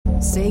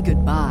Say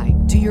goodbye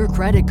to your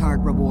credit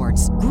card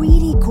rewards.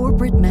 Greedy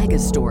corporate mega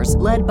stores,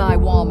 led by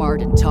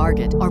Walmart and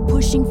Target, are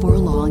pushing for a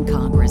law in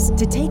Congress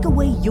to take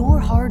away your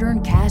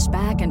hard-earned cash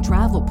back and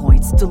travel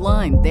points to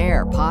line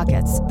their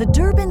pockets. The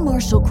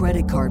Durbin-Marshall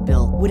credit card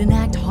bill would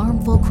enact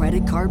harmful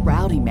credit card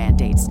routing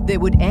mandates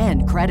that would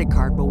end credit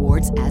card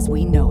rewards as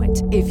we know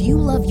it. If you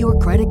love your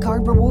credit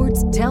card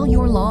rewards, tell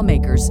your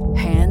lawmakers,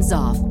 hands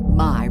off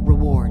my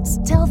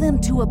rewards. Tell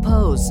them to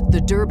oppose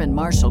the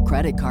Durbin-Marshall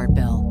credit card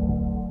bill.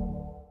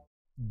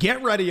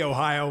 Get ready,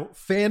 Ohio.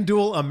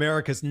 FanDuel,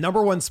 America's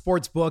 #1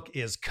 sports book,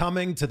 is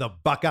coming to the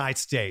Buckeye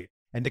State.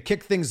 And to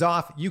kick things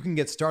off, you can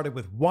get started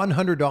with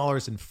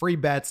 $100 in free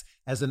bets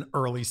as an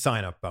early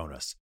sign-up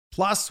bonus.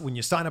 Plus, when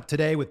you sign up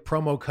today with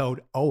promo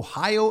code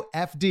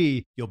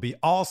OhioFD, you'll be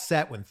all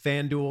set when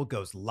FanDuel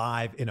goes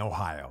live in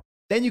Ohio.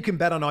 Then you can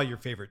bet on all your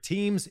favorite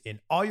teams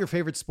in all your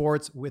favorite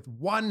sports with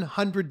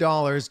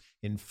 $100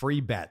 in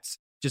free bets.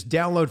 Just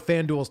download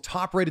FanDuel's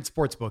top-rated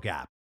sportsbook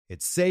app.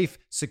 It's safe,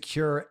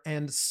 secure,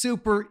 and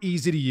super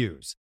easy to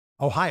use.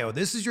 Ohio,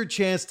 this is your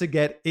chance to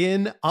get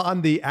in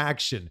on the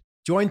action.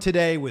 Join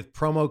today with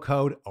promo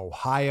code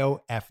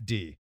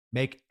OhioFD.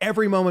 Make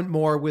every moment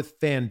more with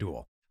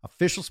FanDuel,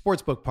 official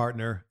sportsbook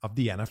partner of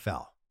the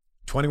NFL.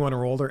 21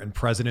 or older and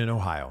present in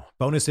Ohio.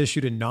 Bonus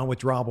issued in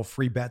non-withdrawable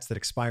free bets that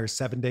expire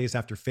 7 days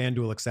after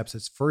FanDuel accepts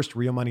its first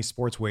real money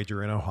sports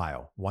wager in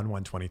Ohio,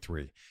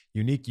 1/1/23.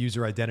 Unique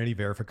user identity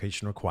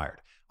verification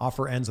required.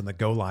 Offer ends on the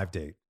go live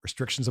date.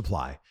 Restrictions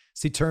apply.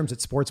 See terms at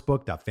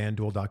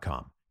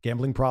sportsbook.fanduel.com.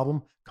 Gambling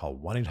problem? Call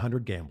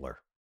 1-800-GAMBLER.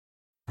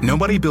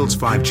 Nobody builds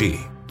 5G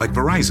like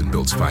Verizon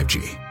builds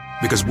 5G,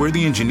 because we're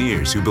the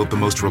engineers who built the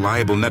most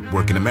reliable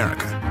network in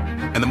America.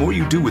 And the more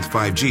you do with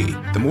 5G,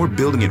 the more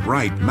building it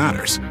right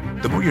matters.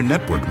 The more your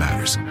network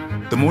matters.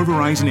 The more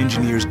Verizon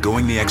engineers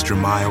going the extra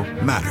mile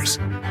matters.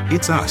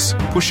 It's us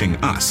pushing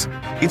us.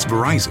 It's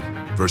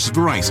Verizon versus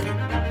Verizon.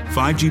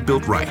 5G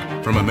built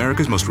right from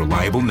America's most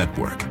reliable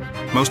network.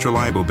 Most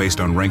reliable based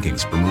on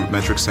rankings from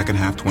RootMetrics second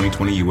half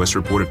 2020 U.S.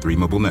 report of 3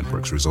 mobile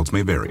networks. Results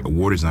may vary.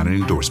 Award is not an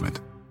endorsement.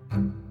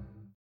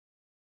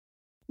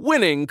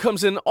 Winning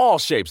comes in all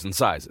shapes and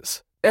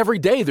sizes. Every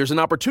day there's an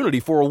opportunity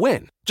for a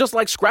win, just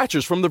like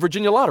scratchers from the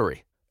Virginia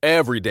Lottery.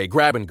 Every day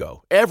grab and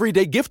go, every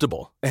day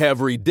giftable,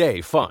 every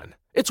day fun.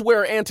 It's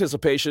where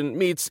anticipation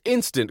meets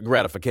instant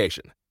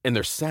gratification. And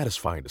they're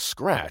satisfying to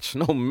scratch,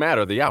 no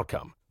matter the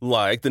outcome.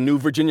 Like the new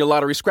Virginia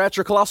Lottery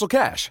Scratcher Colossal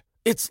Cash.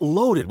 It's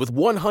loaded with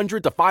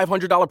 $100 to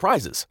 $500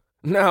 prizes.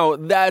 Now,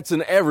 that's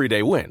an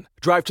everyday win.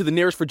 Drive to the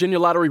nearest Virginia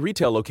Lottery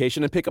retail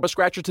location and pick up a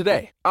scratcher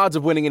today. Odds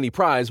of winning any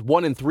prize,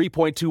 1 in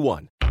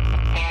 3.21.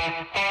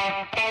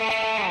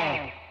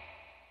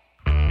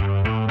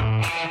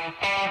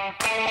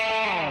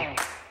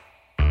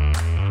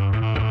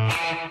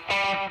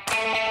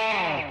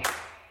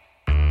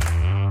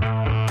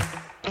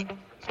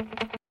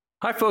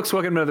 Hi, folks.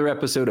 Welcome to another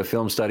episode of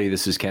Film Study.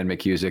 This is Ken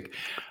McCusick.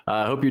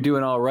 I hope you're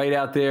doing all right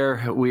out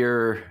there.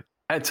 We're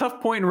at a tough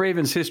point in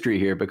Ravens history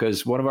here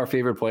because one of our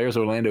favorite players,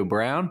 Orlando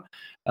Brown,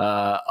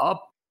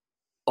 up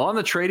on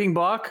the trading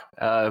block,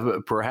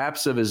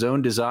 perhaps of his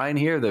own design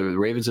here. The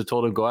Ravens have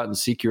told him, go out and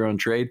seek your own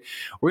trade.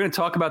 We're going to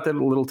talk about that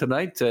a little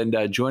tonight. And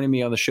joining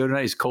me on the show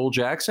tonight is Cole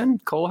Jackson.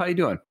 Cole, how you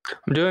doing?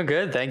 I'm doing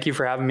good. Thank you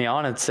for having me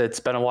on. It's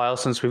been a while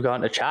since we've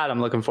gotten to chat.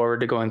 I'm looking forward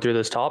to going through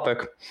this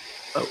topic.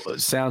 Oh,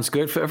 sounds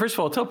good. First of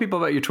all, tell people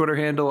about your Twitter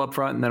handle up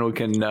front, and then we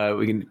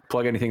can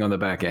plug anything on the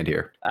back end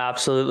here.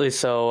 Absolutely.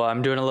 So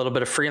I'm doing a little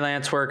bit of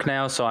freelance work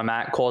now. So I'm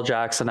at Cole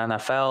Jackson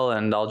NFL,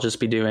 and I'll just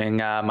be doing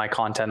my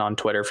content on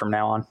Twitter from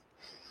now on.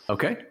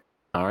 Okay.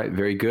 All right.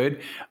 Very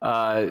good.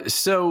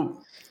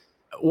 So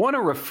I want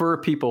to refer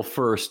people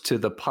first to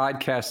the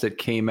podcast that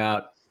came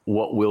out,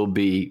 what will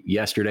be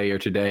yesterday or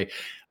today.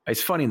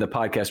 It's funny in the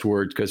podcast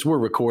words because we're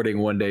recording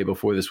one day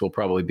before this will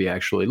probably be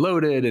actually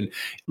loaded. And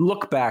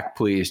look back,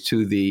 please,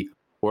 to the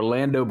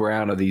Orlando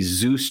Brown of the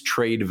Zeus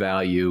Trade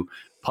Value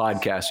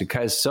podcast,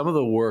 because some of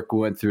the work we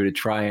went through to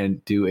try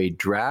and do a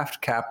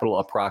draft capital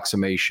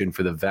approximation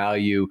for the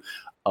value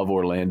of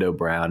Orlando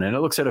Brown. And it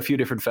looks at a few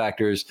different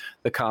factors: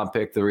 the comp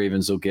pick the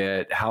Ravens will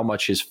get, how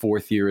much his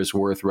fourth year is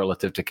worth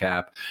relative to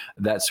cap,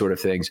 that sort of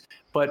things.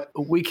 But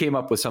we came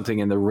up with something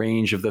in the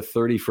range of the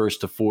 31st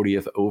to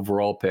 40th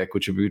overall pick,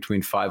 which would be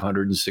between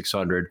 500 and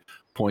 600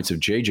 points of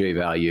JJ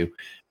value,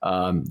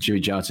 Jimmy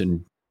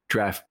Johnson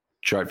draft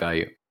chart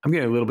value. I'm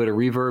getting a little bit of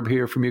reverb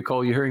here from you,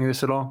 Cole. You hearing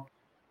this at all?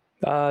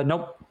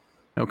 Nope.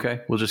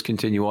 Okay, we'll just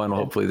continue on.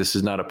 Hopefully this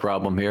is not a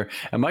problem here.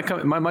 Am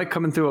my mic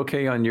coming through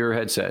okay on your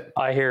headset?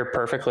 I hear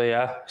perfectly,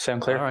 yeah.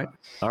 Sound clear?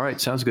 All right,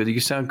 sounds good. You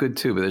sound good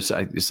too, but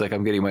it's like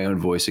I'm getting my own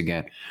voice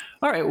again.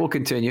 All right, we'll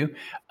continue.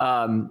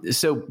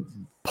 So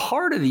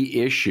part of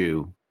the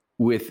issue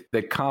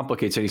that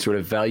complicates any sort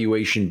of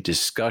valuation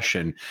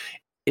discussion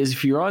is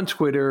if you're on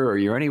Twitter or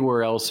you're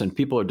anywhere else and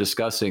people are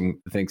discussing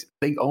things,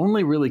 they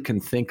only really can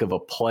think of a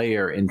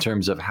player in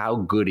terms of how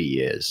good he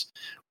is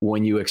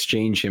when you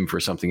exchange him for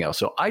something else.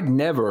 So I'd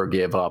never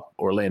give up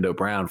Orlando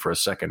Brown for a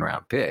second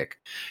round pick,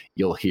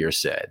 you'll hear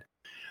said.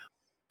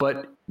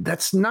 But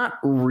that's not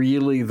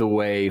really the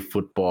way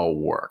football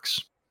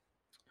works.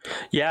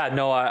 Yeah,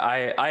 no,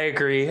 I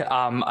agree.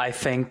 I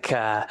think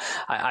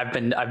I've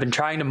been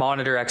trying to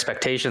monitor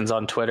expectations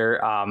on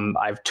Twitter.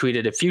 I've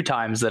tweeted a few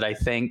times that I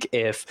think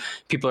if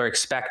people are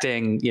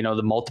expecting,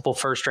 the multiple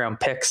first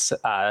round picks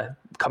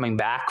coming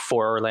back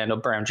for Orlando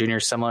Brown Jr.,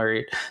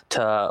 similar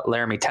to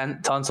Laramie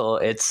Tunsil,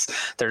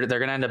 they're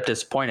going to end up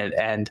disappointed.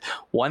 And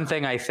one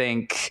thing I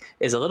think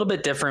is a little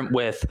bit different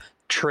with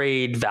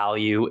trade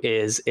value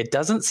is it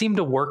doesn't seem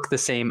to work the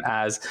same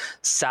as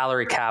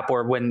salary cap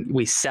or when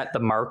we set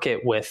the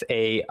market with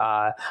a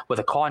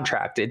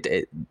contract.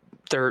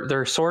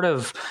 They're sort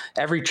of,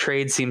 every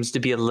trade seems to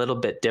be a little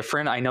bit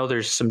different. I know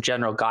there's some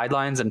general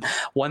guidelines, and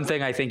one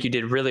thing I think you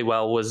did really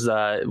well was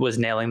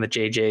nailing the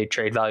JJ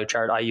trade value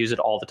chart. I use it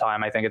all the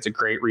time. I think it's a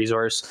great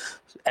resource,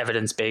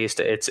 evidence-based.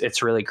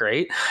 It's really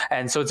great.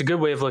 And so it's a good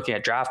way of looking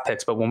at draft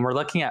picks. But when we're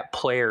looking at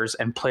players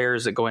and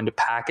players that go into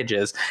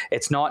packages,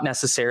 it's not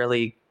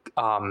necessarily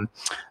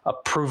a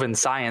proven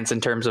science in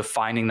terms of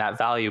finding that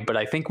value. But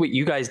I think what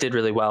you guys did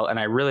really well, and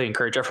I really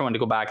encourage everyone to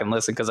go back and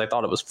listen because I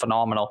thought it was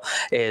phenomenal,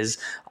 is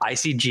I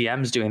see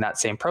GMs doing that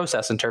same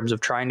process in terms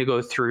of trying to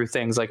go through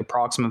things like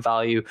approximate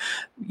value,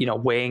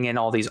 weighing in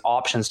all these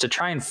options to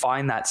try and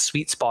find that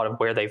sweet spot of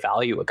where they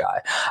value a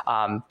guy.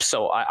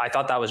 So I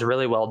thought that was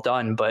really well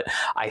done, but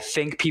I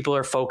think people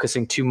are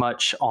focusing too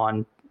much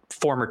on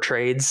former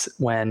trades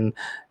when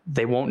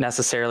they won't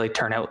necessarily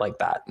turn out like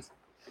that.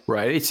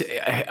 Right.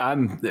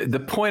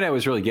 The point I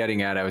was really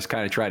getting at, I was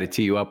kind of trying to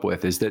tee you up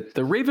with, is that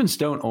the Ravens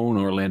don't own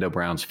Orlando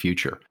Brown's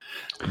future.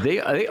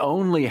 They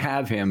only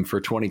have him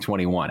for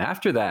 2021.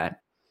 After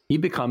that, he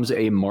becomes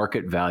a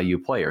market value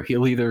player.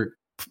 He'll either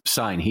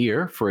sign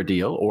here for a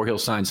deal or he'll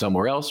sign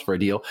somewhere else for a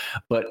deal.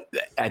 But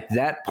at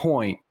that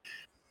point,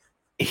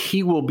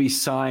 he will be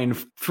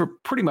signed for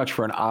pretty much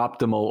for an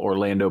optimal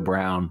Orlando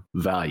Brown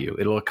value.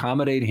 It'll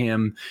accommodate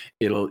him.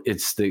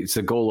 It's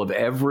the goal of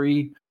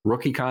every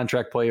rookie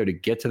contract player to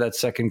get to that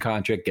second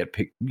contract, get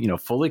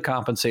fully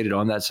compensated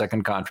on that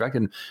second contract.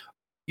 And,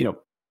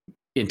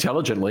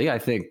 intelligently, I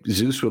think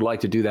Zeus would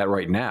like to do that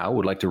right now,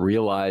 would like to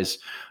realize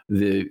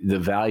the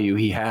value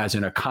he has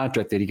in a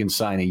contract that he can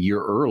sign a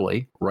year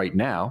early right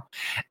now.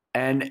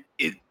 And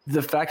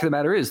the fact of the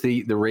matter is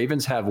the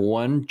Ravens have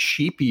one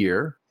cheap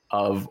year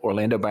of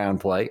Orlando Brown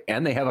play,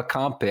 and they have a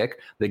comp pick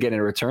they get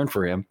in return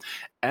for him.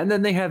 And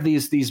then they have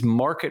these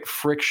market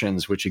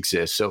frictions which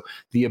exist. So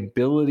the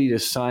ability to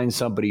sign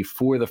somebody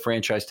for the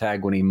franchise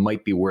tag when he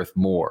might be worth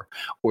more,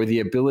 or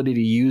the ability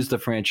to use the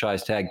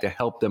franchise tag to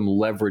help them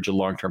leverage a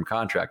long-term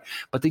contract.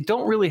 But they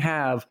don't really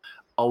have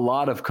a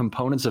lot of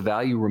components of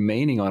value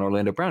remaining on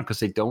Orlando Brown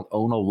because they don't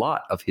own a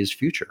lot of his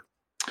future.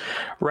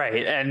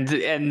 Right.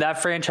 And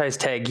that franchise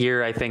tag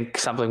year, I think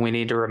something we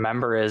need to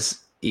remember is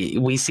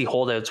we see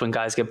holdouts when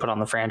guys get put on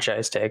the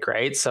franchise tag,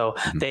 right? So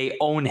they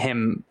own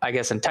him, I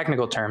guess, in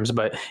technical terms,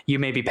 but you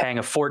may be paying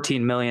a $14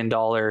 million,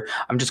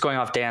 I'm just going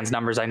off Dan's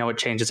numbers, I know it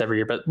changes every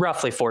year, but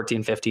roughly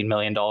 $14-15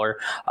 million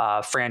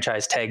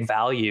franchise tag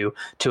value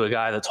to a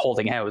guy that's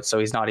holding out. So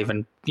he's not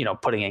even,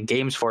 putting in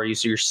games for you.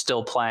 So you're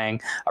still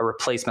playing a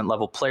replacement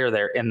level player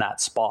there in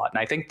that spot. And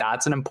I think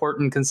that's an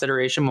important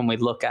consideration when we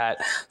look at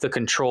the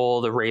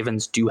control the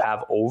Ravens do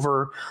have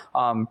over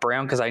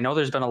Brown, because I know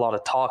there's been a lot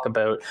of talk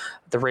about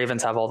the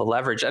Ravens have all the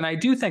leverage. And I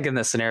do think in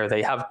this scenario,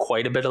 they have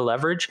quite a bit of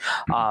leverage.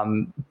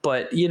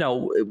 But,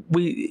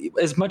 we,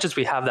 as much as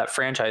we have that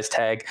franchise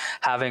tag,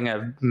 having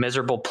a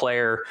miserable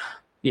player,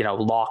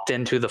 locked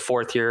into the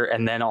fourth year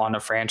and then on a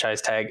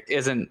franchise tag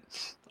isn't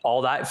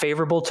all that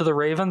favorable to the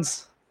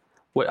Ravens.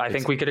 I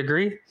think we could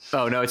agree.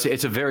 Oh, no,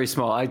 it's a very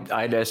small,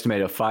 I'd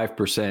estimate a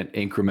 5%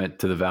 increment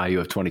to the value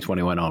of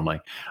 2021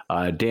 only.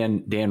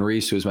 Dan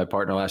Reese, who was my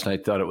partner last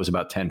night, thought it was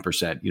about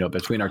 10%.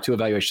 Between our two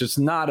evaluations, it's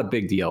not a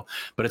big deal,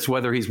 but it's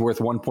whether he's worth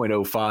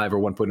 1.05 or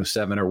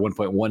 1.07 or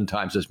 1.1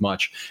 times as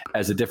much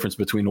as the difference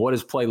between what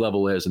his play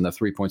level is and the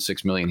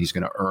 $3.6 million he's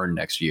going to earn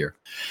next year.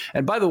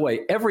 And by the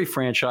way, every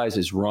franchise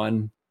is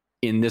run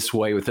in this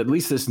way, with at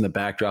least this in the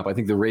backdrop. I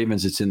think the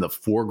Ravens, it's in the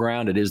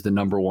foreground. It is the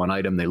number one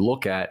item they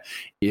look at,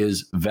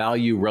 is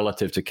value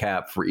relative to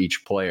cap for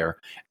each player.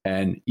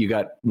 And you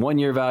got 1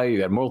 year value, you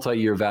got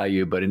multi-year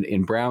value, but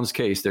in Brown's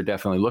case, they're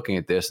definitely looking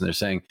at this and they're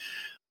saying,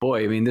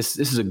 boy, I mean, this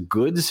is a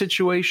good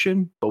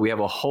situation, but we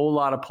have a whole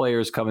lot of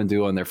players coming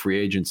due on their free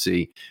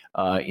agency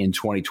in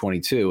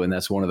 2022. And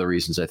that's one of the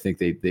reasons I think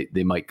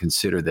they might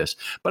consider this.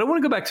 But I want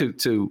to go back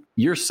to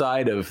your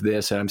side of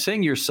this. And I'm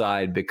saying your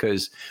side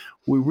because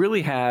we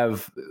really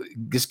have,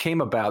 this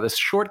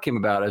short came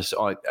about as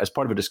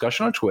part of a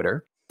discussion on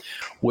Twitter,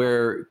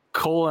 where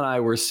Cole and I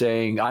were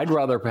saying, I'd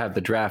rather have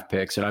the draft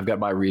picks, and I've got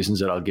my reasons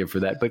that I'll give for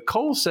that. But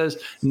Cole says,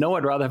 no,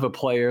 I'd rather have a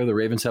player. The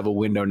Ravens have a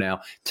window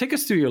now. Take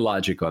us through your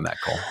logic on that,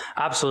 Cole.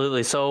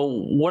 Absolutely.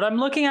 So what I'm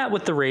looking at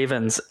with the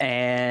Ravens,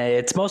 and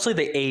it's mostly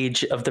the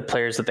age of the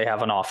players that they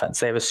have on offense.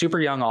 They have a super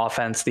young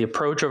offense. The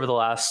approach over the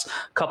last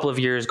couple of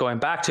years, going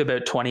back to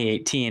about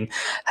 2018,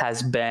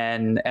 has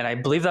been, and I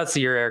believe that's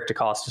the year Eric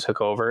DeCosta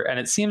took over, and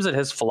it seems that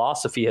his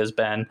philosophy has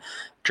been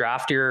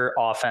draft your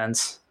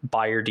offense,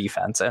 buy your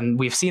defense. And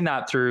we've seen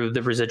that through through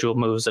the residual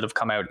moves that have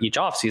come out each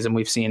offseason.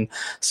 We've seen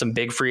some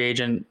big free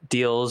agent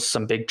deals,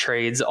 some big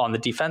trades on the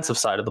defensive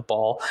side of the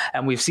ball,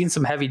 and we've seen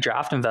some heavy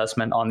draft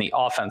investment on the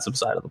offensive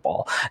side of the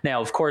ball.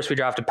 Now, of course, we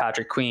drafted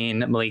Patrick Queen,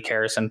 Malik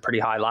Harrison pretty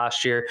high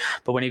last year,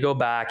 but when you go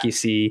back, you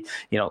see,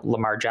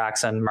 Lamar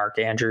Jackson, Mark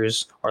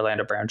Andrews,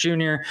 Orlando Brown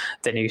Jr.,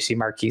 then you see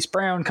Marquise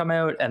Brown come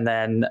out, and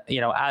then,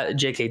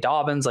 J.K.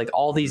 Dobbins, like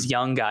all these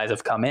young guys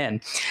have come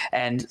in.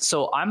 And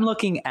so I'm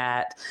looking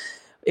at,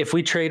 if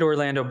we trade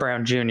Orlando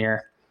Brown Jr.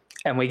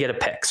 and we get a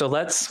pick. So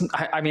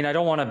I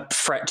don't want to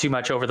fret too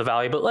much over the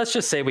value, but let's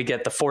just say we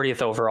get the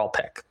 40th overall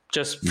pick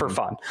just for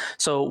fun.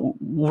 So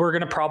we're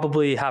going to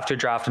probably have to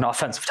draft an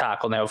offensive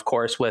tackle now, of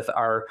course, with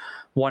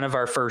one of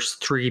our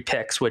first 3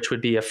 picks, which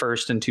would be a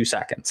first and 2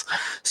 seconds.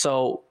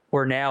 So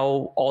we're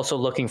now also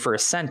looking for a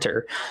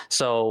center.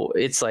 So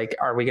it's like,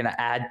 are we going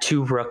to add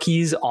 2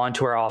 rookies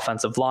onto our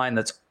offensive line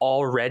that's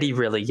already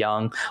really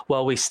young?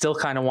 Well, we still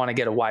kind of want to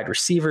get a wide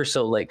receiver.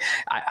 So like,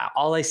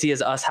 all I see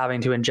is us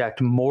having to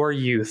inject more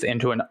youth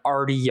into an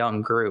already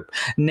young group.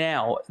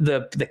 Now,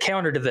 the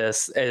counter to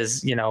this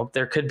is,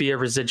 there could be a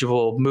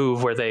residual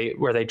move where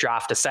they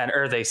draft a center,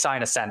 or they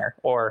sign a center,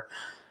 or...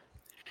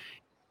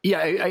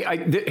 Yeah,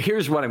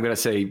 here's what I'm going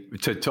to say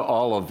to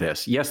all of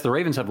this. Yes, the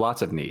Ravens have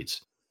lots of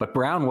needs, but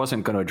Brown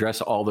wasn't going to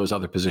address all those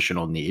other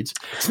positional needs.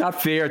 It's not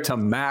fair to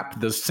map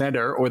the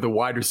center or the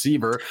wide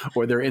receiver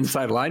or their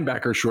inside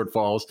linebacker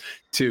shortfalls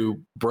to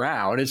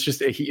Brown. It's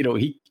just,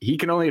 he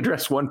can only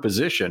address one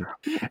position,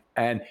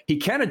 and he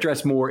can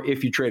address more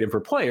if you trade him for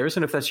players.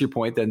 And if that's your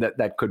point, then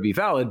that could be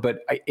valid.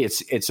 But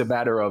it's a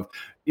matter of,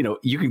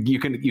 you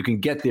can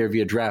get there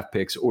via draft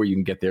picks, or you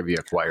can get there via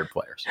acquired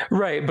players.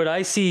 Right. But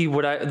I see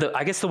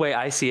I guess the way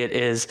I see it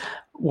is,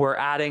 we're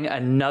adding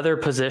another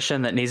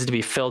position that needs to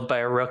be filled by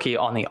a rookie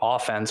on the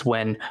offense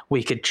when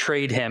we could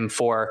trade him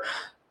for,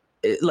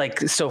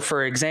 so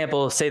for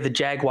example, say the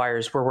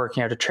Jaguars were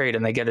working out a trade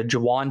and they get a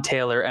Jawan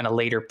Taylor and a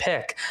later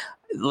pick.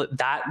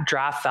 That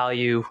draft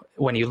value,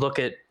 when you look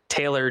at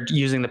Taylor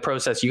using the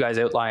process you guys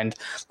outlined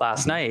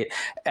last night,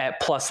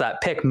 plus that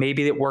pick,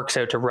 maybe it works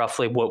out to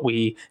roughly what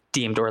we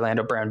deemed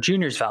Orlando Brown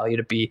Jr.'s value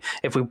to be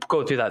if we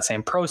go through that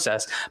same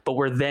process. But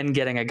we're then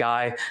getting a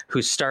guy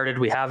who started,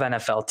 we have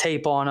NFL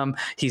tape on him.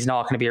 He's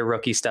not going to be a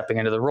rookie stepping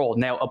into the role.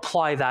 Now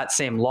apply that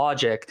same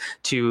logic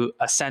to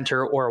a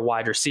center or a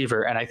wide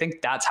receiver. And I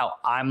think that's how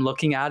I'm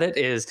looking at it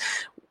is,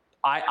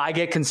 I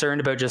get concerned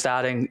about just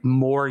adding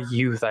more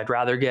youth. I'd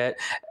rather get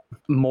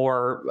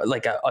more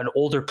like an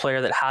older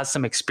player that has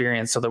some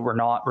experience, so that we're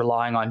not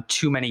relying on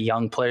too many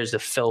young players to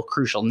fill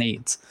crucial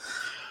needs.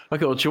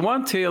 Okay, well,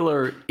 Jawan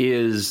Taylor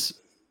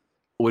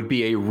would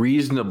be a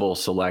reasonable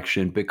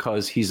selection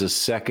because he's a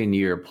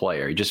second-year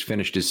player. He just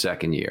finished his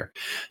second year.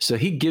 So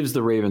he gives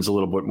the Ravens a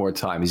little bit more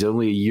time. He's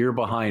only a year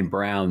behind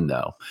Brown,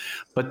 though.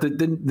 But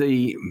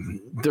the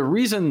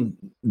reason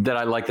that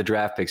I like the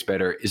draft picks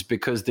better is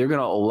because they're going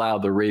to allow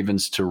the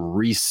Ravens to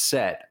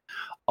reset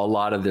a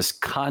lot of this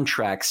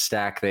contract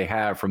stack they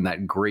have from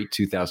that great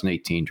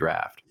 2018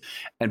 draft.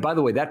 And by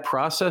the way, that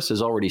process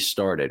has already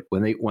started.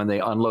 When they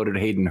unloaded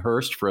Hayden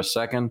Hurst for a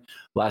second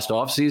last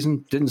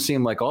offseason, didn't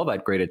seem like all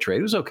that great a trade.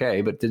 It was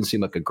okay, but didn't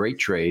seem like a great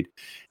trade.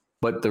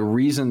 But the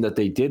reason that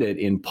they did it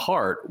in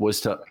part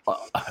was to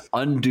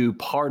undo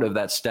part of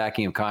that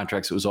stacking of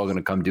contracts that was all going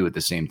to come due at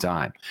the same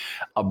time.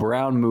 A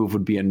Brown move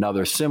would be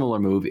another similar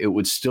move. It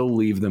would still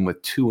leave them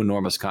with 2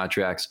 enormous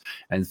contracts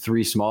and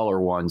 3 smaller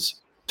ones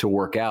to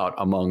work out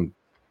among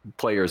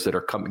players that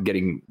are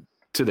getting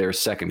to their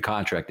second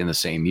contract in the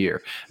same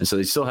year. And so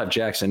they still have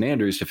Jackson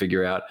Andrews to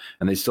figure out,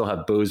 and they still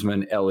have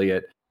Bozeman,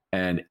 Elliott,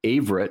 and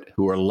Averett,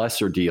 who are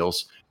lesser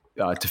deals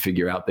to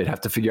figure out. They'd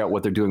have to figure out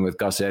what they're doing with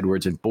Gus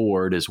Edwards and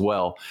Board as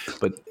well.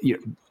 But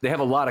they have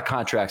a lot of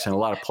contracts and a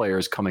lot of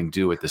players coming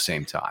due at the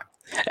same time.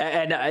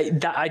 And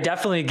I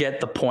definitely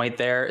get the point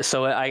there.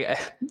 So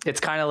it's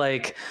kind of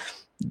like,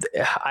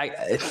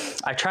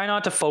 I try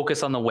not to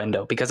focus on the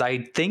window, because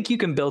I think you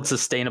can build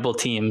sustainable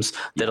teams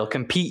that'll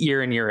compete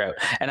year in, year out.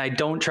 And I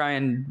don't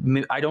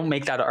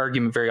make that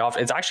argument very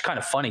often. It's actually kind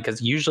of funny,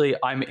 because usually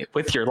I'm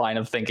with your line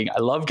of thinking. I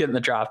love getting the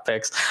draft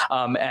picks,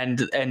 and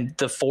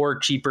the 4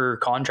 cheaper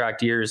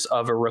contract years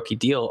of a rookie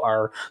deal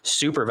are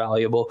super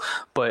valuable.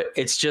 But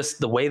it's just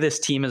the way this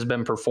team has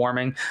been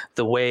performing,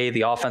 the way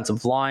the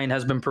offensive line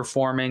has been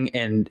performing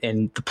in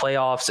the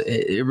playoffs.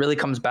 It really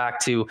comes back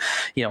to,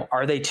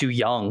 are they too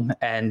young?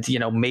 And,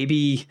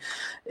 maybe,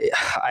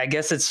 I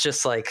guess it's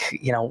just like,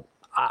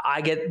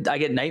 I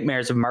get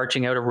nightmares of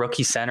marching out a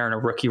rookie center and a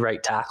rookie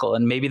right tackle.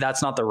 And maybe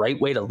that's not the right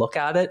way to look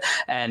at it.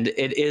 And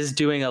it is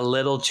doing a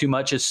little too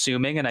much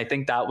assuming. And I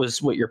think that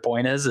was what your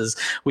point is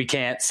we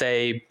can't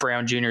say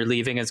Brown Jr.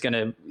 leaving is going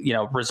to,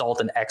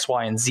 result in X,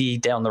 Y, and Z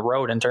down the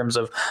road in terms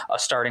of a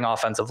starting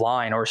offensive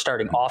line or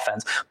starting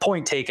offense.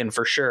 Point taken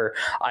for sure.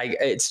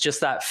 It's just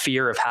that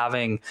fear of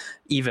having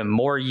even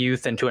more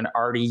youth into an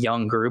already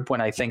young group when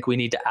I think we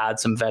need to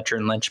add some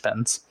veteran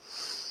linchpins.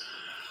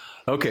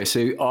 Okay,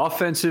 so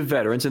offensive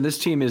veterans, and this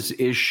team is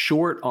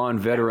short on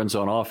veterans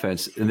on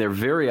offense, and they're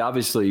very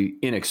obviously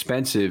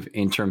inexpensive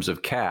in terms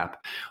of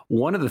cap.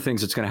 One of the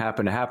things that's going to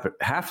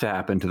have to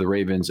happen to the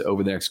Ravens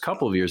over the next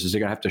couple of years is they're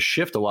going to have to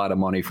shift a lot of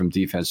money from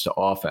defense to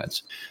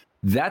offense.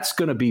 That's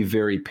going to be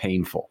very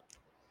painful.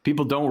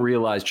 People don't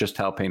realize just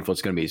how painful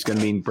it's going to be. It's going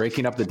to mean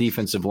breaking up the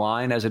defensive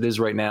line as it is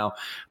right now.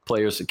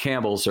 Players,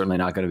 Campbell's certainly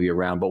not going to be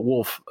around, but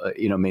Wolf,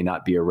 may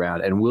not be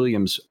around, and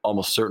Williams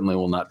almost certainly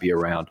will not be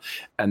around.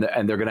 And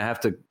they're going to have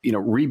to,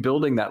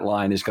 rebuilding that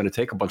line is going to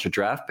take a bunch of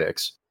draft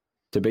picks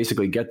to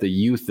basically get the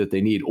youth that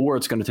they need, or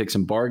it's going to take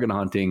some bargain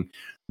hunting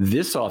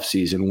this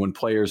offseason when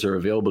players are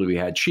available to be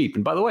had cheap.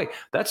 And by the way,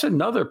 that's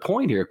another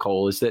point here,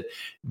 Cole, is that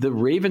the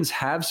Ravens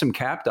have some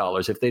cap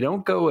dollars. If they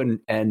don't go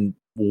and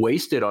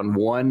waste it on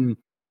one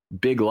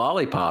big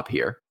lollipop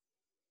here,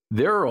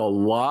 there are a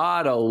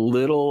lot of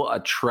little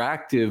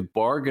attractive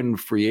bargain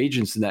free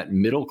agents in that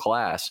middle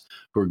class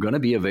who are going to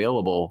be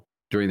available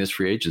during this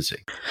free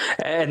agency.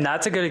 And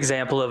that's a good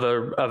example of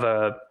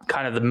a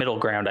kind of the middle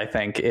ground, I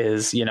think,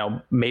 is,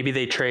 maybe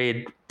they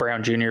trade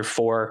Brown Jr.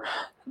 for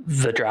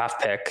the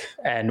draft pick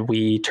and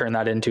we turn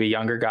that into a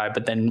younger guy.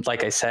 But then,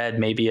 like I said,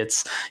 maybe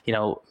it's,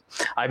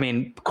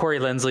 Corey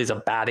Linsley's a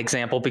bad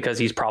example because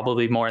he's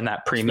probably more in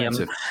that premium.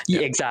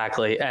 Yeah,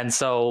 exactly. And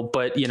so,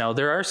 but,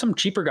 there are some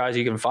cheaper guys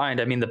you can find.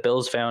 I mean, the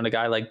Bills found a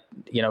guy like,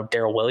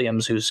 Darrell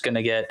Williams, who's going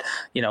to get,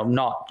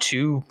 not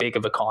too big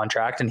of a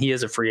contract, and he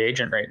is a free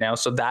agent right now.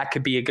 So that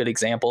could be a good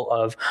example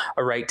of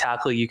a right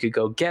tackle you could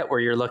go get where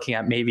you're looking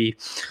at maybe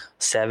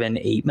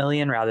 7-8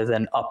 million rather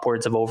than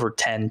upwards of over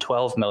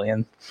 10-12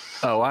 million.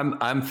 Oh,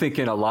 I'm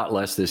thinking a lot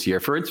less this year.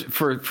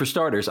 For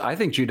starters, I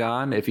think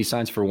Judon, if he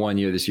signs for 1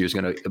 year this year, is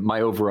going to,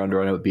 my over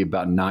under would be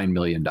about $9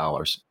 million.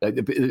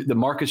 The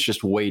market's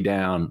just way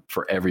down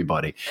for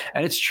everybody.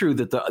 And it's true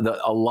that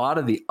a lot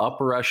of the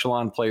upper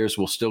echelon players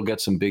will still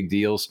get some big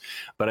deals,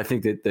 but I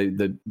think that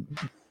the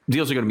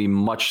deals are going to be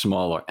much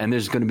smaller, and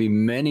there's going to be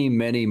many,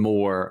 many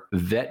more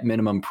vet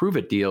minimum prove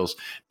it deals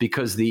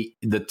because the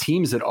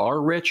teams that are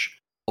rich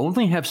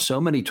only have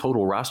so many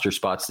total roster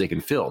spots they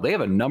can fill. They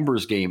have a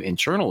numbers game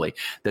internally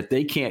that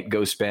they can't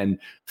go spend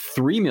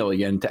 $3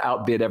 million to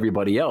outbid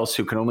everybody else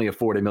who can only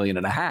afford $1.5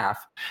 million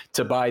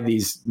to buy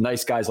these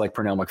nice guys like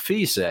Pernell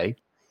McPhee, say,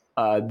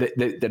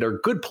 that are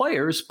good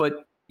players,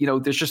 but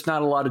there's just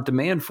not a lot of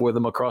demand for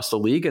them across the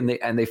league, and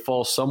they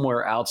fall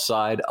somewhere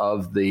outside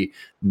of the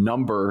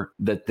number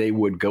that they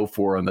would go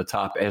for on the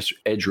top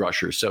edge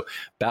rushers. So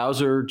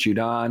Bowser,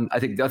 Judon,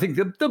 I think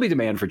there'll be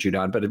demand for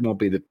Judon, but it won't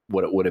be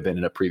what it would have been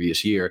in a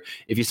previous year.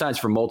 If he signs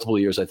for multiple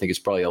years, I think it's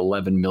probably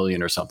 11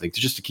 million or something,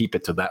 just to keep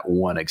it to that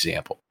one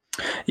example.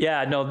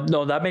 Yeah,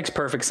 no, that makes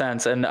perfect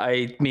sense. And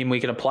I mean,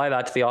 we can apply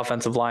that to the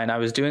offensive line. I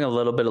was doing a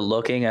little bit of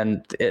looking,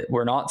 and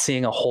we're not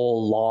seeing a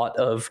whole lot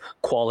of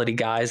quality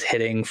guys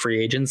hitting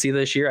free agency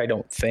this year, I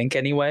don't think,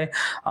 anyway.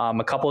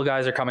 A couple of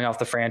guys are coming off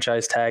the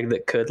franchise tag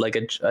that could, like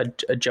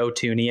a Joe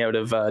Thuney out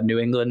of New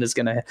England is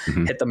going to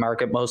hit the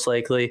market most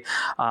likely.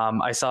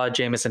 I saw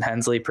Jamison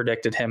Hensley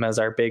predicted him as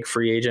our big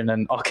free agent,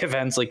 and I'll give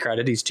Hensley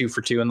credit. He's 2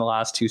 for 2 in the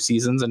last 2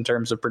 seasons in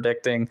terms of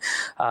predicting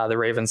the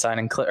Ravens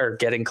signing or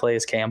getting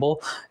Calais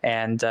Campbell.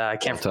 And I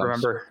can't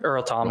remember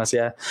Earl Thomas.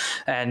 Yeah.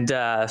 And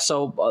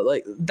so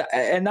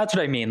and that's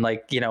what I mean.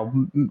 Like,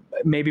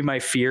 maybe my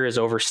fear is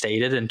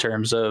overstated in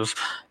terms of,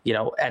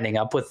 ending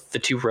up with the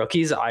 2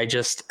 rookies. I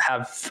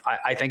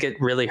think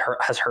it really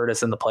has hurt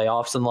us in the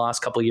playoffs in the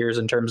last couple of years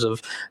in terms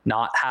of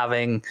not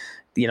having,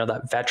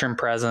 that veteran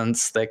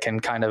presence that can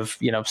kind of,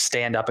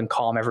 stand up and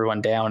calm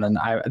everyone down. And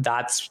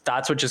that's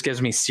what just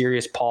gives me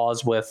serious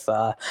pause with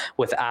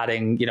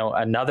adding,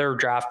 another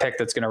draft pick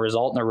that's going to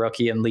result in a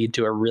rookie and lead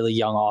to a really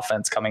young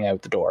offense coming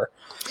out the door.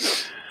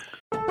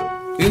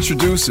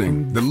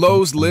 Introducing the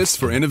Lowe's List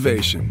for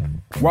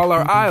Innovation. While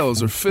our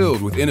aisles are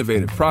filled with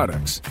innovative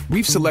products,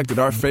 we've selected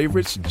our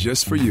favorites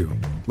just for you.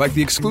 Like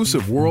the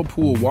exclusive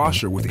Whirlpool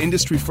washer with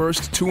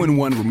industry-first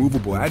 2-in-1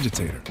 removable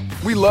agitator.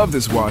 We love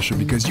this washer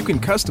because you can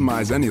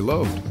customize any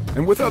load.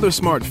 And with other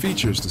smart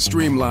features to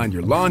streamline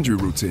your laundry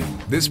routine,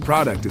 this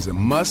product is a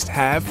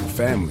must-have for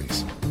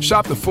families.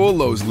 Shop the full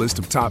Lowe's list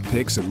of top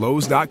picks at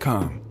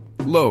Lowe's.com.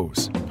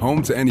 Lowe's,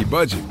 home to any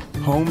budget,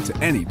 home to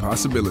any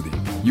possibility.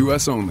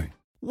 U.S. only.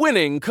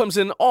 Winning comes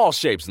in all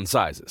shapes and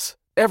sizes.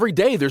 Every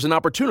day there's an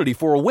opportunity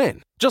for a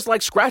win, just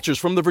like scratchers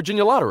from the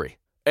Virginia Lottery.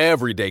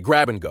 Every day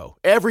grab and go,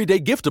 every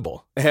day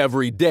giftable,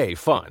 every day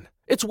fun.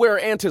 It's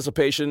where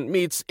anticipation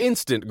meets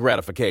instant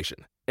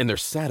gratification. And they're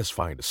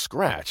satisfying to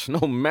scratch,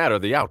 no matter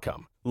the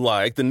outcome.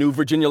 Like the new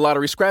Virginia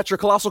Lottery Scratcher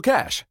Colossal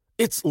Cash.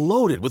 It's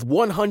loaded with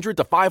 $100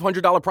 to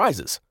 $500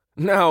 prizes.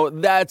 Now,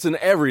 that's an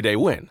everyday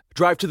win.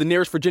 Drive to the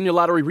nearest Virginia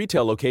Lottery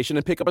retail location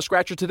and pick up a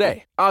scratcher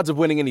today. Odds of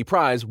winning any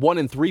prize, 1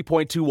 in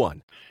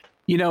 3.21.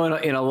 In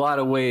a lot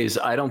of ways,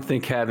 I don't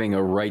think having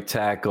a right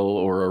tackle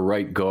or a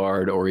right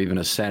guard or even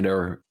a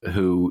center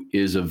who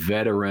is a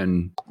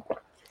veteran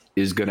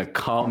is going to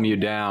calm you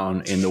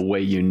down in the way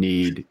you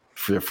need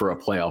for a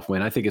playoff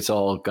win. I think it's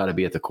all got to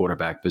be at the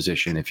quarterback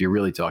position if you're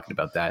really talking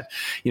about that.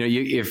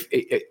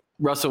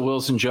 Russell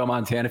Wilson, Joe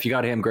Montana, if you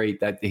got him, great.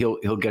 That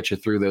he'll get you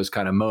through those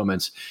kind of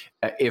moments.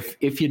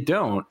 If you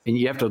don't, and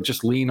you have to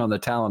just lean on the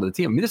talent of the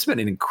team. I mean, this has been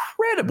an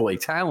incredibly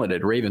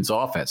talented Ravens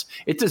offense.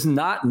 It does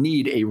not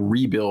need a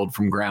rebuild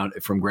from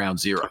ground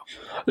zero.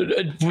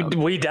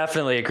 We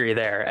definitely agree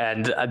there,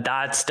 and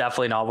that's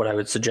definitely not what I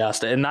would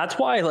suggest. And that's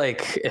why,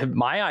 like,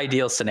 my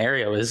ideal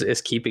scenario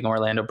is keeping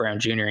Orlando Brown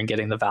Jr. and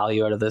getting the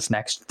value out of this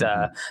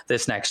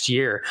next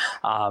year.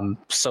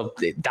 So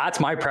that's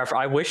my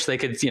preference. I wish they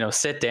could,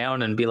 sit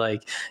down and be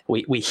like,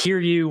 we hear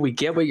you, we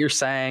get what you're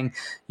saying.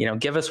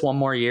 Give us one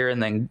more year,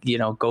 and then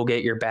go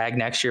get your bag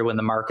next year when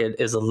the market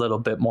is a little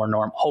bit more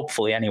normal.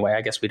 Hopefully, anyway.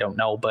 I guess we don't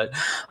know, but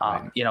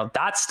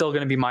that's still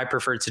going to be my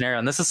preferred scenario.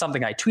 And this is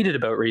something I tweeted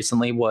about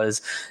recently,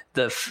 was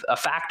a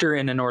factor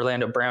in an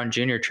Orlando Brown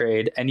Jr.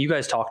 trade, and you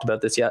guys talked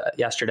about this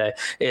yesterday,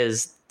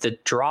 is the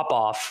drop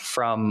off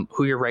from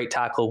who your right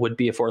tackle would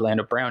be if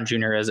Orlando Brown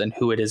Jr. is and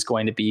who it is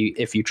going to be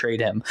if you trade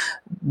him.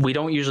 We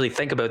don't usually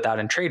think about that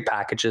in trade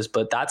packages,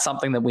 but that's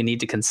something that we need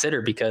to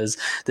consider, because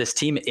this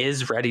team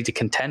is ready to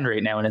contend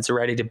right now, and it's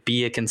ready to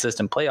be a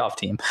consistent playoff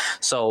team.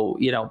 So,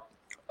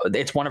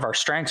 it's one of our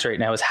strengths right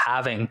now, is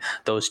having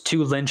those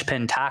two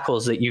linchpin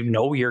tackles that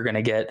you're going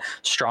to get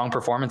strong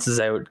performances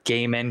out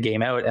game in,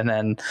 game out. And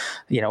then,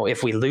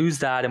 if we lose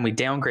that and we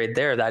downgrade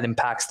there, that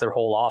impacts their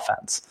whole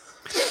offense.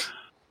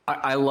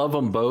 I love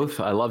them both.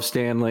 I love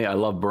Stanley. I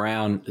love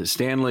Brown.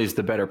 Stanley's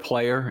the better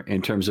player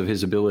in terms of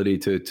his ability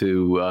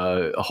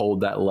to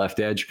hold that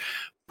left edge.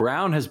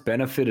 Brown has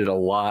benefited a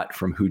lot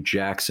from who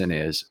Jackson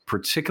is,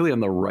 particularly on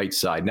the right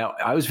side. Now,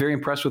 I was very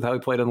impressed with how he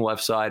played on the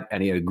left side,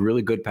 and he had a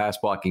really good pass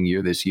blocking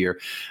year this year.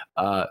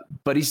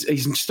 But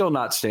he's still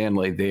not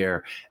Stanley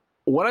there.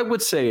 What I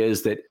would say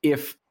is that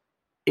if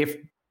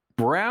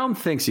Brown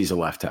thinks he's a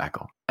left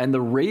tackle, and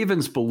the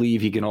Ravens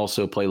believe he can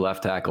also play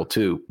left tackle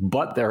too,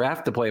 but they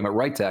have to play him at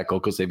right tackle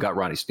because they've got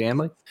Ronnie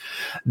Stanley,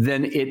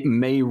 then it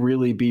may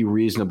really be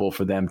reasonable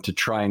for them to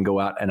try and go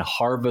out and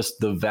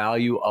harvest the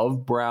value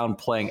of Brown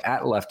playing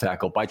at left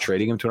tackle by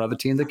trading him to another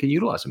team that can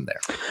utilize him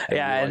there.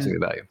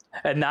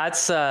 And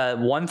that's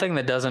one thing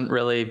that doesn't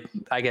really,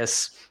 I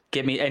guess,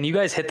 get me, and you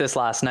guys hit this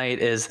last night,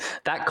 is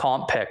that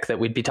comp pick that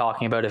we'd be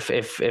talking about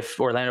if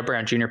Orlando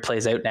Brown Jr.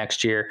 plays out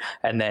next year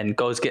and then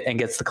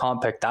gets the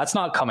comp pick. That's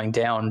not coming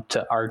down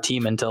to our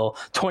team until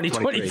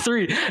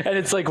 2023. And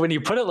it's like, when you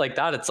put it like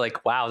that, it's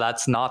like, wow,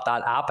 that's not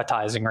that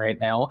appetizing right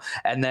now.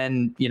 And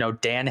then,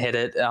 Dan hit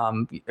it,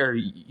 or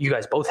you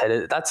guys both hit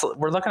it.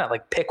 We're looking at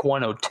like pick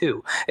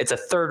 102. It's a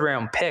 3rd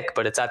round pick,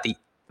 but it's at the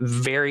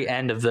very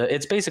end of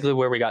it's basically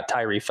where we got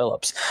Tyree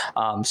Phillips.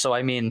 So,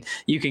 I mean,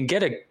 you can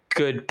get a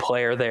good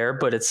player there,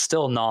 but it's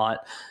still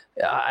not,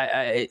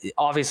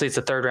 obviously it's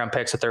a 3rd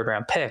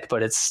round pick,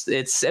 but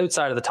it's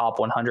outside of the top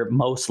 100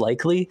 most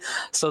likely.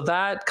 So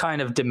that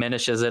kind of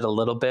diminishes it a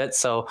little bit.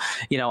 So,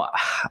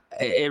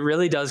 it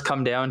really does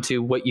come down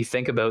to what you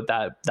think about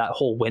that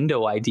whole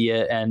window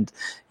idea. And,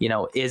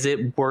 is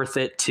it worth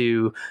it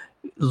to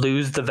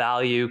lose the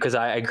value? Because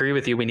I agree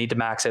with you, we need to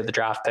max out the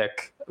draft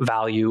pick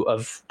value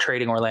of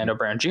trading Orlando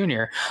Brown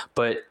Jr.,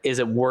 but is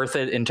it worth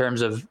it in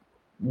terms of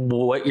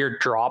what your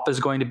drop is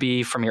going to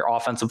be from your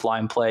offensive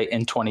line play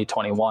in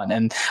 2021?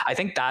 And I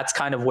think that's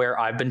kind of where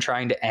I've been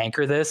trying to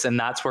anchor this. And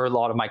that's where a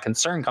lot of my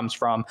concern comes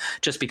from,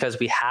 just because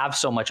we have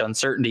so much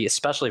uncertainty,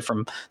 especially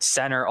from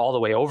center all the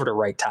way over to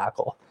right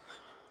tackle.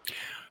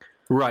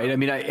 Right. I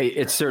mean,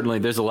 it's certainly,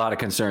 there's a lot of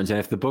concerns. And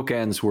if the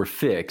bookends were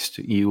fixed,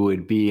 you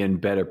would be in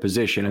better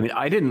position. I mean,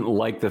 I didn't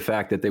like the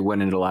fact that they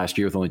went into last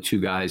year with only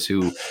 2 guys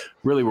who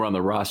really were on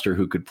the roster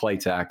who could play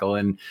tackle.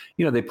 And,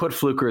 they put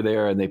Fluker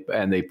there and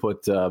they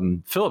put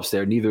Phillips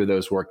there. Neither of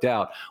those worked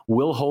out.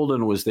 Will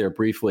Holden was there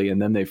briefly,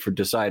 and then they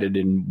decided,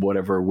 in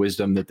whatever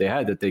wisdom that they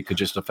had, that they could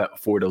just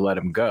afford to let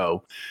him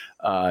go.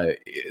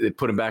 They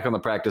put him back on the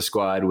practice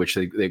squad, which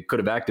they could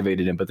have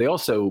activated him. But they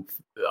also,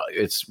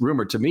 it's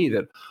rumored to me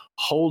that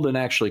Holden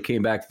actually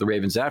came back to the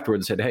Ravens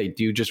afterwards and said, hey,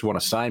 do you just want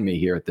to sign me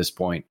here at this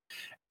point?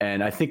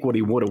 And I think what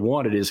he would have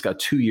wanted is a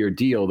 2-year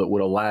deal that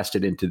would have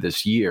lasted into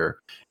this year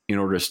in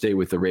order to stay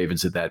with the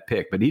Ravens at that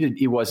pick. But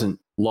he wasn't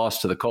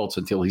lost to the Colts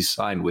until he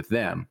signed with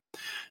them.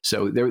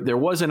 So there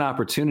was an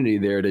opportunity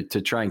there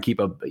to try and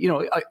keep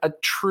a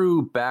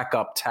true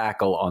backup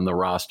tackle on the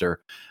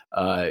roster,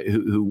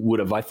 who would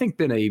have, I think,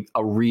 been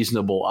a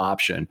reasonable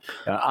option.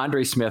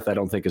 Andre Smith, I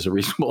don't think, is a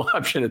reasonable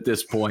option at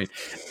this point.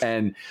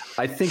 And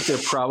I think they're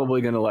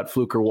probably going to let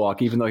Fluker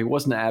walk, even though he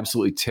wasn't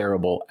absolutely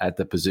terrible at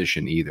the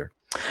position either.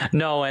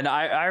 No, and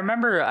I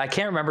remember, I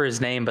can't remember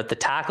his name, but the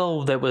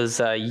tackle that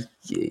was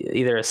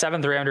either a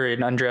 7th rounder or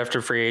an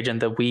undrafted free agent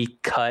that we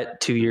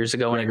cut 2 years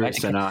ago.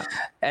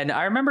 And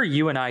I remember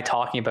you and I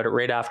talking about it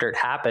right after it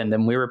happened,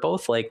 and we were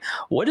both like,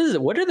 what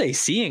are they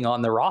seeing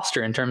on the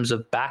roster in terms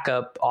of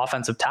backup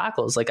offensive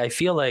tackles? Like, I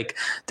feel like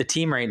the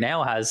team right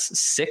now has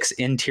 6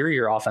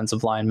 interior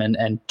offensive linemen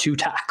and 2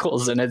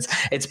 tackles, and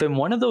it's been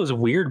one of those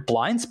weird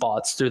blind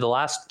spots through the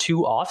last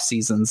 2 off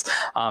seasons,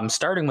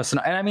 starting with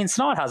Snod. And I mean,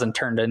 Snod hasn't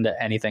turned into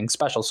anything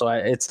special, so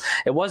it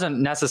wasn't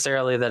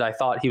necessarily that I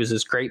thought he was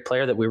this great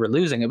player that we were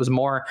losing. It was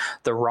more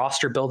the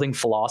roster building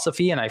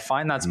philosophy. And I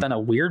find that's been a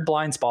weird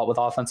blind spot with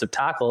offensive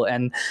tackle.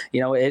 And,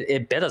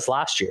 it bit us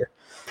last year.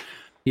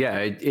 Yeah,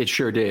 it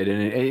sure did.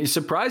 And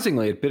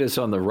surprisingly, it bit us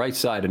on the right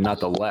side and not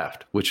the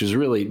left, which is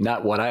really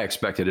not what I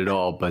expected at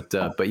all. But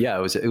yeah,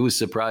 it was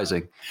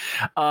surprising.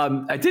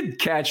 I did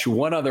catch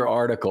one other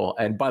article,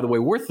 and by the way,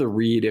 worth the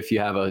read if you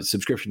have a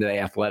subscription to The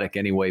Athletic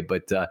anyway.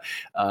 But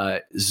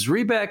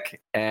Zrebiec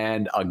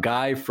and a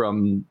guy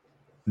from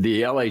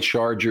the LA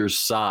Chargers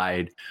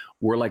side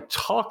were like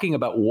talking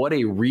about what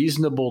a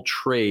reasonable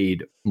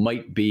trade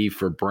might be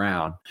for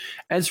Brown.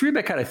 And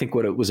Zrebiec had, I think,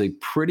 what it was a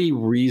pretty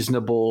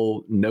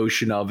reasonable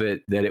notion of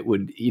it, that it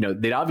would,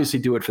 they'd obviously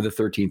do it for the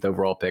 13th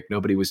overall pick.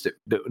 Nobody's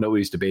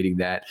debating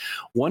that.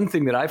 One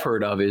thing that I've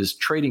heard of is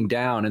trading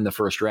down in the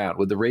first round.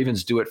 Would the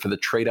Ravens do it for the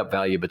trade up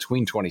value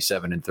between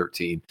 27 and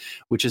 13,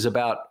 which is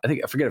about,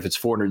 I forget if it's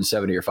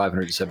 470 or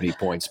 570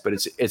 points, but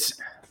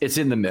it's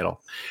in the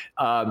middle.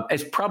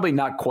 It's probably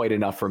not quite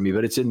enough for me,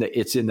 but it's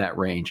in that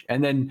range.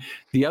 And then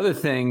the other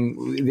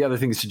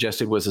thing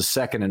suggested was a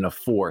second and a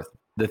fourth.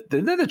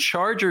 The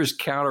Chargers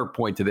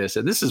counterpoint to this,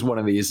 and this is one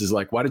of these, is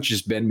like, why don't you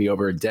just bend me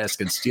over a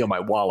desk and steal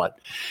my wallet,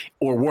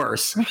 or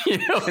worse,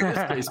 in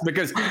this case,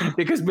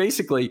 because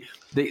basically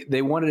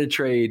they wanted to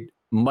trade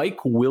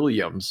Mike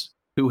Williams,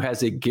 who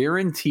has a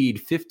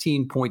guaranteed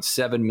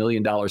 $15.7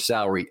 million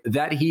salary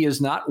that he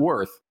is not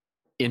worth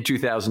in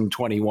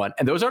 2021.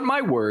 And those aren't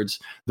my words.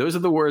 Those are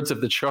the words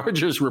of the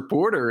Chargers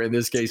reporter in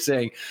this case,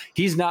 saying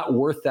he's not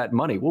worth that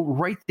money. Well,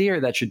 right there,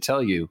 that should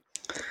tell you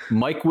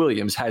Mike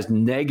Williams has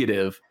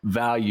negative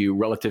value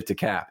relative to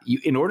cap.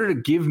 In order to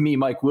give me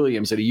Mike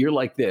Williams at a year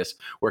like this,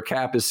 where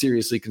cap is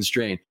seriously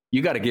constrained,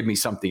 you got to give me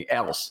something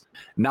else,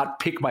 not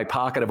pick my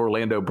pocket of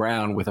Orlando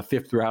Brown with a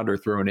 5th rounder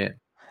thrown in.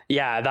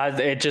 Yeah,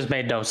 it just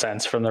made no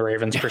sense from the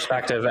Ravens'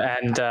 perspective,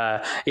 and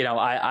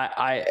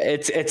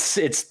it's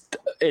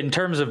in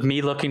terms of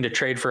me looking to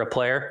trade for a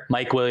player,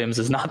 Mike Williams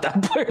is not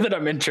that player that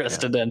I'm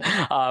interested in.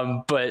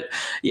 But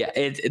yeah,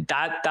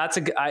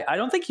 I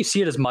don't think you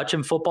see it as much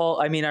in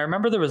football. I mean, I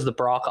remember there was the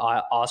Brock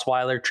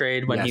Osweiler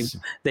trade when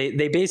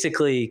they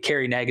basically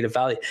carry negative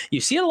value.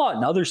 You see it a lot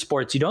in other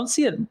sports. You don't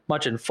see it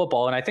much in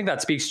football, and I think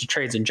that speaks to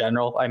trades in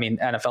general. I mean,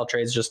 NFL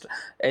trades just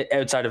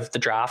outside of the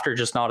draft are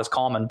just not as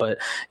common, but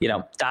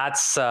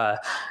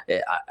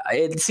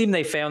it seemed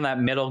they found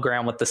that middle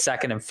ground with the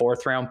 2nd and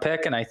 4th round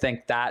pick. And I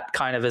think that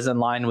kind of is in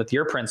line with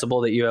your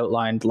principle that you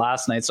outlined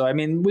last night. So, I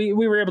mean, we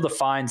were able to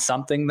find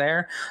something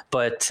there,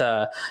 but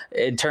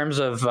in terms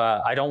of,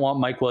 I don't want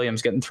Mike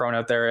Williams getting thrown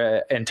out there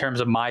in terms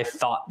of my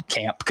thought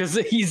camp, because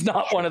he's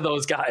not one of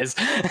those guys.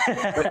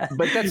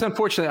 but that's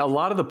unfortunately a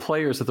lot of the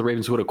players that the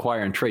Ravens would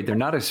acquire and trade. They're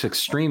not as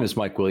extreme as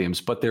Mike Williams,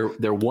 but they're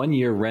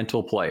 1-year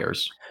rental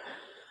players.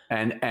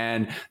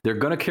 And they're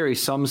going to carry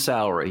some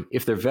salary.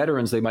 If they're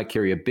veterans, they might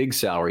carry a big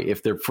salary.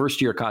 If they're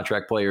first-year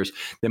contract players,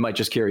 they might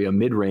just carry a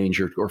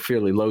mid-range or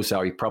fairly low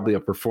salary, probably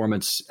a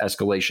performance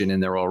escalation in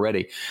there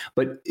already.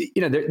 But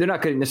they're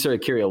not going to necessarily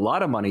carry a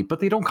lot of money, but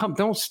they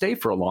don't stay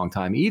for a long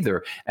time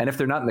either. And if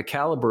they're not in the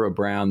caliber of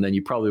Brown, then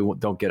you probably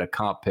don't get a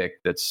comp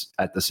pick that's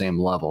at the same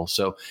level.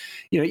 So,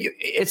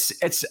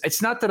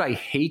 it's not that I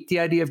hate the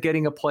idea of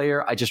getting a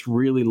player. I just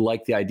really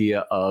like the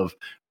idea of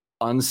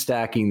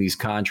unstacking these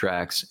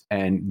contracts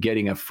and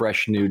getting a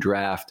fresh new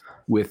draft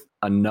with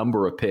a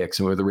number of picks,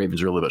 and where the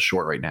Ravens are a little bit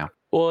short right now.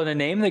 Well, and a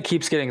name that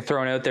keeps getting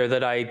thrown out there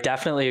that I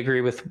definitely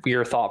agree with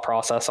your thought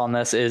process on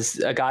this is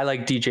a guy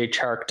like DJ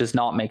Chark does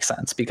not make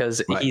sense,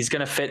 because he's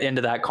going to fit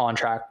into that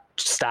contract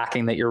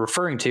stacking that you're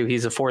referring to.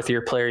 He's a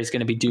 4th-year player. He's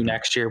going to be due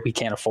next year. We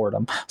can't afford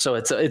him. So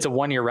it's a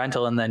 1-year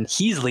rental, and then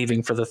he's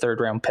leaving for the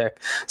 3rd round pick.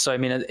 So, I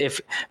mean, if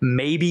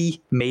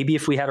maybe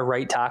if we had a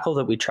right tackle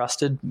that we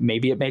trusted,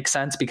 maybe it makes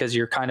sense, because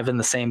you're kind of in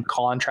the same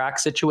contract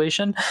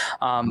situation,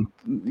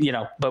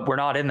 but we're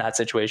not in that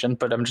situation.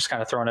 But I'm just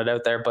kind of throwing it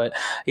out there. But,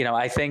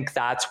 I think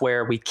that's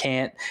where we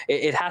can't,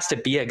 it has to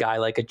be a guy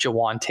like a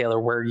Jawan Taylor,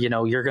 where,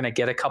 you're going to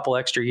get a couple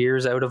extra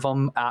years out of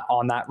him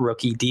on that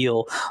rookie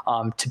deal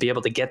to be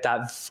able to get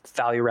that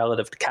value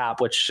relative to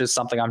cap, which is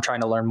something I'm trying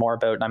to learn more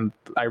about. And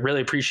I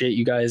really appreciate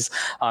you guys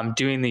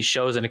doing these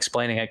shows and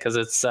explaining it, because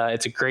it's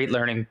a great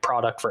learning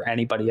product for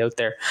anybody out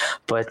there.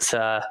 But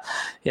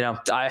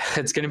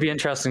it's going to be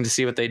interesting to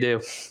see what they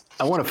do.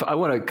 I want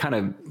to kind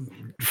of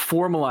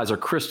formalize or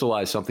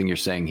crystallize something you're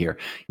saying here.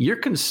 Your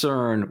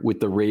concern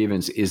with the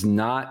Ravens is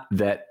not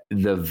that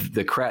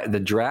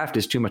the draft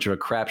is too much of a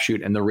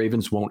crapshoot and the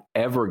Ravens won't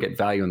ever get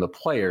value in the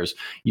players.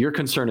 Your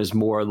concern is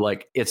more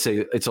like it's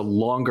a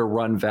longer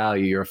run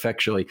value. You're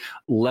effectively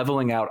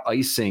leveling out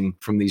icing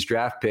from these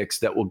draft picks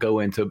that will go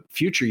into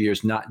future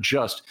years, not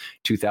just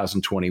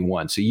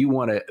 2021. So you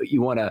want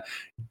to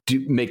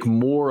make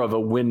more of a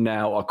win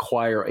now,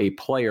 acquire a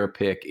player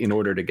pick in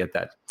order to get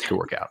that to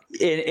work out.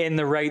 In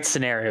the right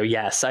scenario,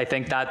 yes. I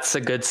think that's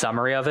a good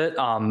summary of it.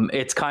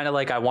 It's kind of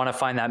like I want to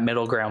find that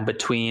middle ground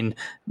between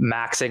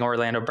maxing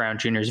Orlando Brown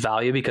Jr.'s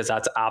value, because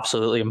that's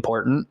absolutely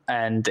important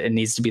and it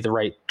needs to be the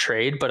right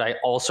trade. But I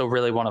also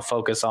really want to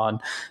focus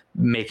on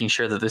making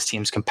sure that this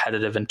team's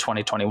competitive in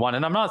 2021.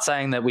 And I'm not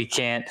saying that we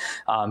can't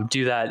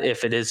do that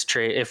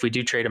if we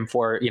do trade him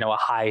for, a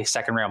high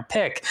second round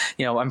pick.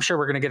 I'm sure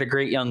we're going to get a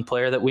great young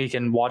player that we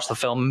can watch the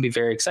film and be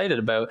very excited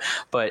about.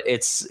 But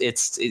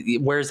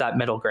where's that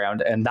middle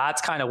ground? And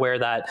that's kind of where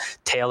that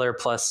Taylor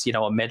plus,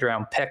 a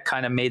mid-round pick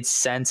kind of made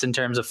sense in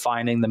terms of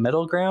finding the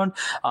middle ground.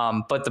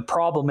 But the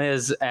problem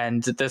is,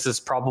 and this is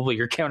probably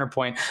your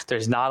counterpoint,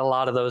 there's not a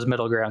lot of those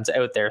middle grounds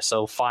out there.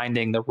 So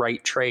finding the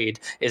right trade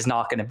is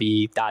not going to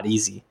be that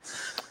easy.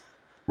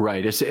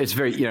 Right. It's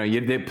very,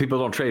 people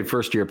don't trade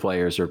first year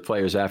players or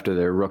players after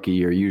their rookie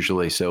year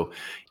usually. So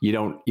you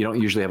don't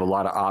usually have a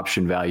lot of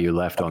option value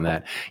left on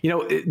that.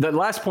 The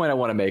last point I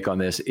want to make on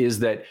this is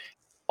that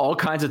all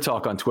kinds of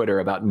talk on Twitter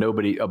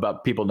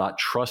about people not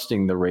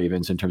trusting the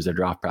Ravens in terms of their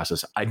draft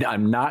process.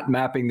 I'm not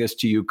mapping this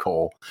to you,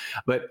 Cole,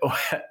 but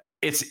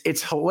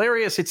it's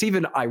hilarious. It's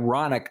even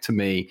ironic to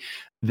me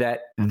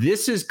that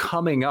this is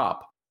coming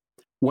up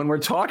when we're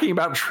talking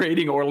about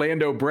trading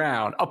Orlando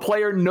Brown, a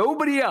player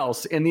nobody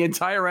else in the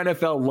entire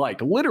NFL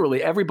liked.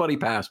 Literally everybody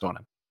passed on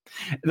him.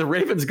 The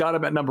Ravens got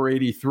him at number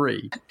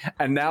 83,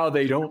 and now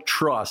they don't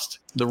trust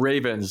the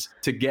Ravens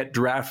to get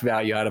draft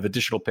value out of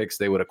additional picks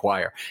they would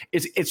acquire.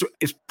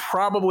 It's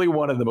probably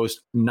one of the most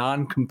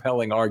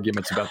non-compelling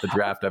arguments about the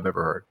draft I've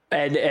ever heard.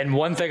 And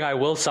one thing I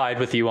will side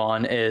with you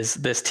on is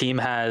this team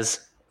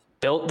has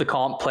built the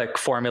comp pick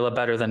formula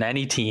better than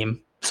any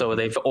team. So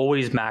they've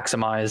always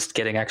maximized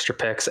getting extra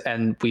picks,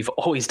 and we've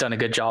always done a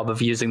good job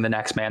of using the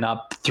next man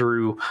up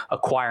through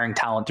acquiring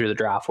talent through the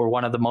draft. We're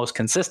one of the most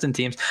consistent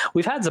teams.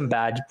 We've had some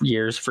bad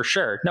years for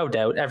sure, no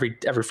doubt. Every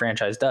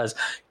franchise does.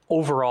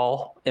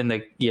 Overall, in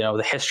the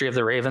history of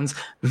the Ravens,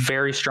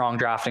 very strong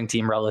drafting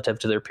team relative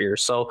to their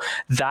peers. So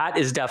that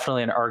is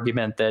definitely an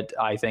argument that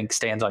I think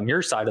stands on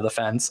your side of the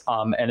fence,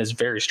 and is a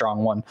very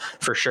strong one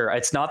for sure.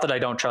 It's not that I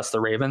don't trust the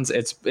Ravens.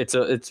 It's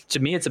to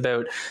me, it's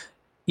about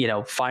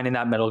finding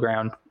that middle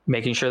ground,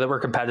 making sure that we're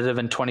competitive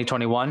in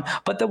 2021,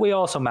 but that we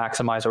also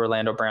maximize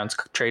Orlando Brown's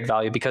trade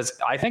value, because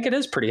I think it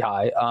is pretty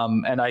high.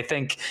 And I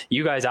think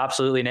you guys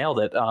absolutely nailed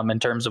it in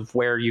terms of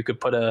where you could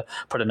put a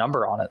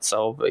number on it.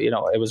 So,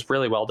 it was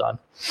really well done.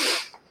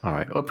 All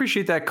right. Well,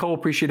 appreciate that, Cole.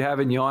 Appreciate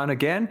having you on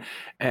again.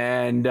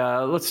 And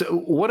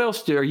what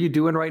else are you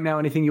doing right now?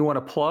 Anything you want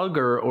to plug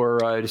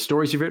or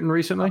stories you've written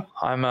recently?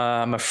 I'm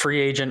a free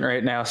agent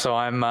right now. So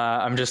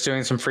I'm just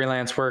doing some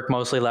freelance work,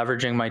 mostly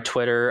leveraging my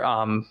Twitter.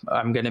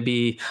 There's going to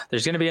be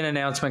an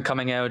announcement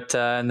coming out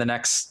in the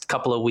next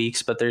couple of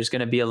weeks, but there's going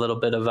to be a little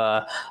bit of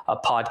a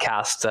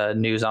podcast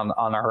news on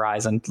the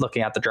horizon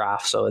looking at the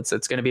draft. So it's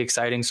going to be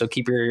exciting. So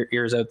keep your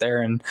ears out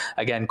there. And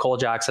again, Cole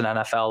Jackson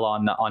NFL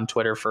on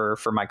Twitter for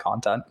my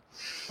content.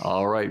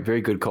 All right. Very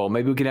good, Cole.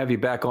 Maybe we can have you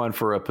back on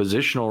for a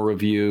positional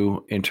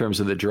review in terms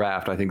of the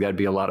draft. I think that'd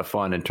be a lot of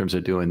fun in terms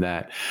of doing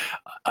that.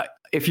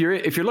 If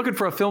you're looking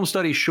for a film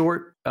study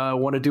short,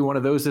 want to do one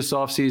of those this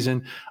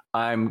offseason,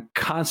 I'm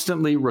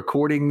constantly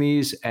recording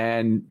these,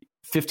 and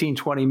 15,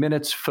 20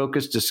 minutes,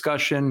 focused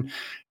discussion.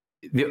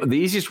 The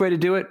easiest way to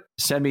do it,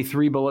 send me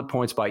 3 bullet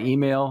points by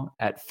email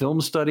at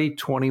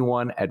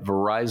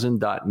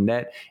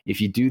filmstudy21@verizon.net.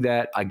 If you do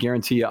that, I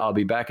guarantee you I'll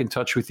be back in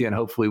touch with you, and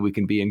hopefully we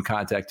can be in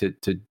contact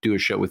to do a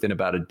show within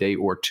about a day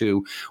or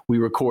two. We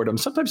record them.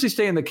 Sometimes they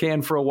stay in the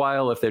can for a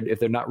while if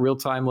they're not real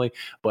timely,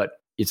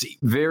 but it's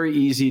very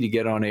easy to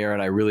get on air,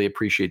 and I really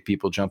appreciate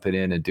people jumping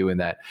in and doing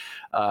that.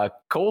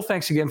 Cole,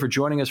 thanks again for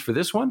joining us for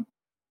this one.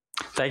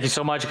 Thank you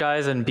so much,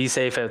 guys, and be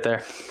safe out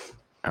there.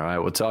 All right,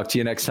 we'll talk to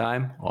you next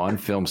time on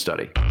Film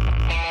Study.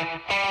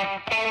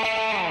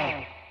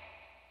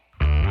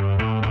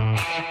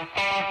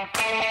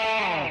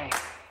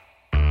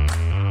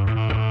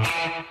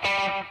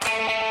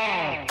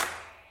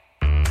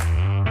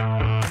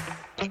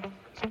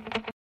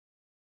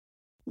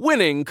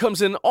 Winning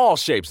comes in all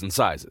shapes and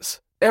sizes.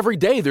 Every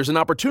day there's an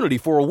opportunity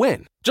for a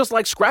win, just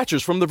like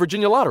scratchers from the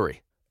Virginia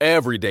Lottery.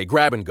 Every day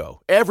grab and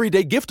go, every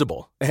day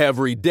giftable,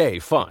 every day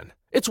fun.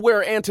 It's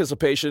where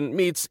anticipation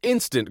meets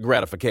instant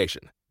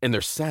gratification, and they're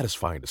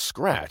satisfying to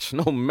scratch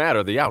no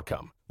matter the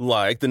outcome.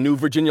 Like the new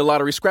Virginia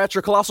Lottery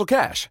Scratcher Colossal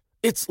Cash.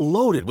 It's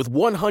loaded with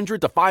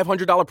 $100 to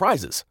 $500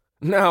 prizes.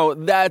 Now,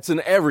 that's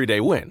an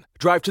everyday win.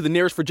 Drive to the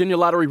nearest Virginia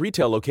Lottery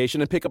retail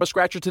location and pick up a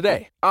scratcher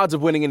today. Odds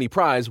of winning any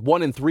prize,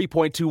 1 in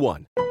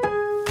 3.21.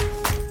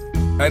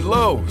 At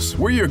Lowe's,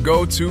 we're your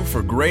go-to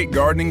for great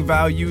gardening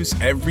values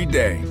every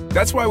day.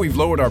 That's why we've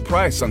lowered our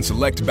price on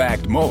select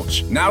bagged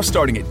mulch, now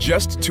starting at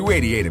just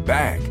 $2.88 a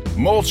bag.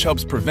 Mulch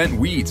helps prevent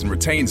weeds and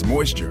retains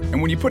moisture. And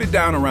when you put it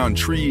down around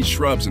trees,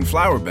 shrubs, and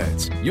flower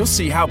beds, you'll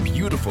see how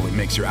beautiful it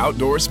makes your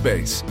outdoor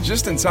space.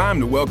 Just in time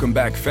to welcome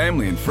back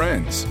family and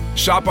friends.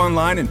 Shop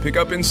online and pick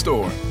up in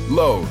store.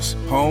 Lowe's,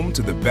 home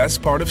to the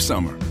best part of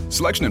summer.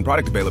 Selection and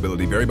product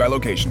availability vary by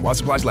location. While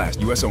supplies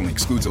last, U.S. only.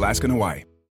 Excludes Alaska and Hawaii.